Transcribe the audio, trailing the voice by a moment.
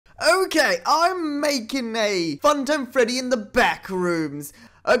Okay, I'm making a Funtime Freddy in the back rooms.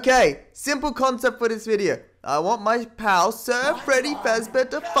 Okay, simple concept for this video. I want my pal Sir Freddy Fazbear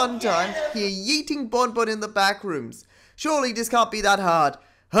Funtime here yeeting Bonbon in the back rooms. Surely this can't be that hard.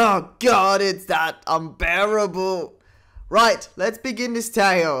 Oh god, it's that unbearable. Right, let's begin this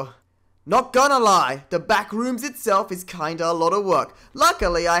tale. Not gonna lie, the back rooms itself is kinda a lot of work.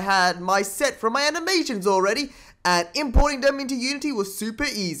 Luckily, I had my set from my animations already, and importing them into Unity was super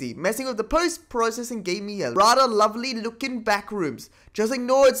easy. Messing with the post-processing gave me a rather lovely looking back rooms. Just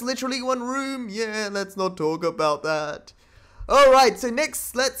ignore it's literally one room. Yeah, let's not talk about that. Alright, so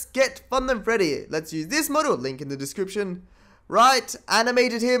next, let's get Funtime Freddy. Let's use this model, link in the description. Right,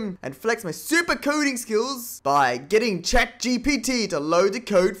 animated him and flex my super coding skills by getting CHATGPT to load the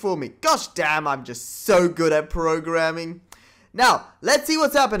code for me. Gosh damn, I'm just so good at programming. Now, let's see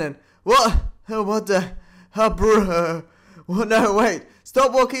what's happening. What the? Bruh. Well, no, wait.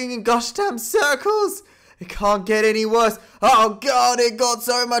 Stop walking in gosh damn circles. It can't get any worse. Oh god, it got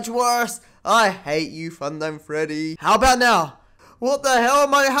so much worse. I hate you, Funtime Freddy. How about now? What the hell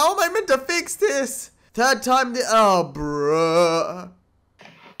am I? How am I meant to fix this? Third time oh, bruh.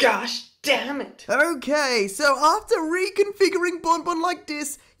 Gosh damn it. Okay, so after reconfiguring Bonbon like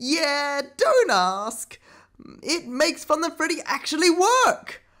this, yeah, don't ask. It makes Funtime Freddy actually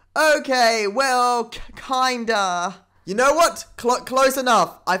work. Okay, well, kinda. You know what? Close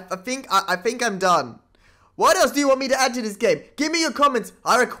enough. I think I'm done. What else do you want me to add to this game? Give me your comments.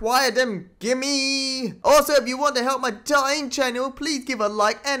 I require them. Gimme. Also, if you want to help my dying channel, please give a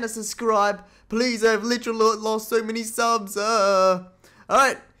like and a subscribe. Please, I've literally lost so many subs.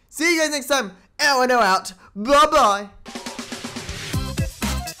 Alright, see you guys next time. Out. Bye-bye.